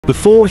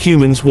Before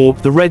humans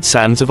walked the red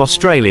sands of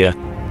Australia,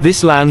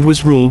 this land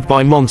was ruled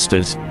by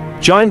monsters.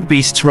 Giant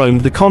beasts roamed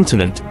the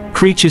continent,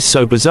 creatures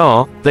so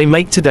bizarre, they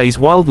make today's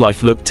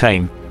wildlife look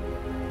tame.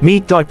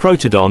 Meet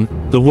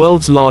Diprotodon, the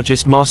world's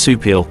largest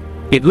marsupial.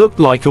 It looked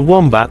like a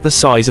wombat the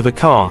size of a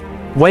car.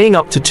 Weighing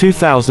up to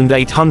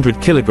 2,800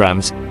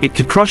 kilograms, it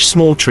could crush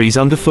small trees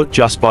underfoot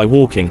just by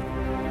walking.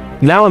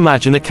 Now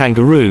imagine a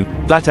kangaroo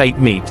that ate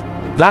meat.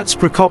 That's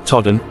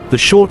Prehistoric, the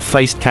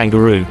short-faced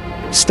kangaroo.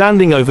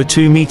 Standing over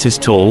 2 meters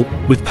tall,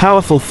 with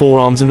powerful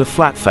forearms and a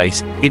flat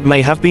face, it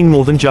may have been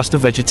more than just a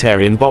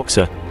vegetarian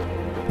boxer.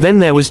 Then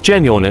there was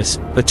Genuice,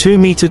 a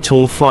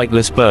 2-meter-tall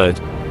flightless bird.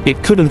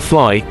 It couldn't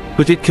fly,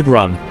 but it could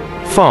run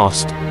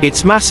fast.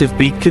 Its massive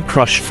beak could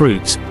crush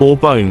fruits or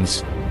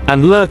bones.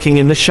 And lurking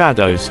in the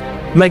shadows,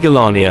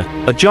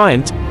 Megafauna, a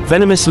giant,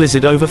 venomous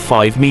lizard over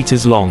 5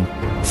 meters long.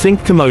 Think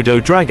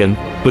Komodo dragon,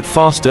 but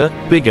faster,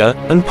 bigger,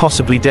 and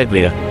possibly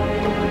deadlier.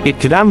 It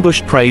could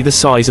ambush prey the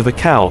size of a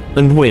cow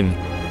and win.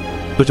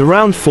 But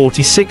around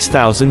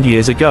 46,000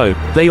 years ago,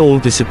 they all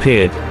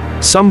disappeared.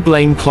 Some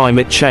blame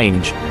climate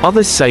change,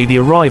 others say the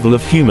arrival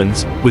of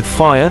humans, with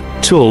fire,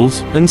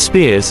 tools, and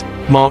spears,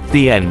 marked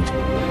the end.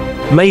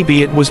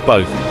 Maybe it was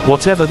both.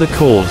 Whatever the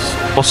cause,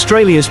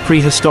 Australia's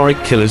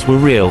prehistoric killers were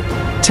real,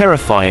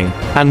 terrifying,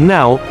 and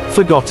now,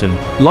 forgotten.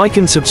 Like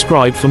and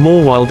subscribe for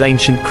more wild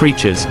ancient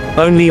creatures,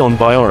 only on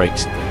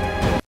Bioryx.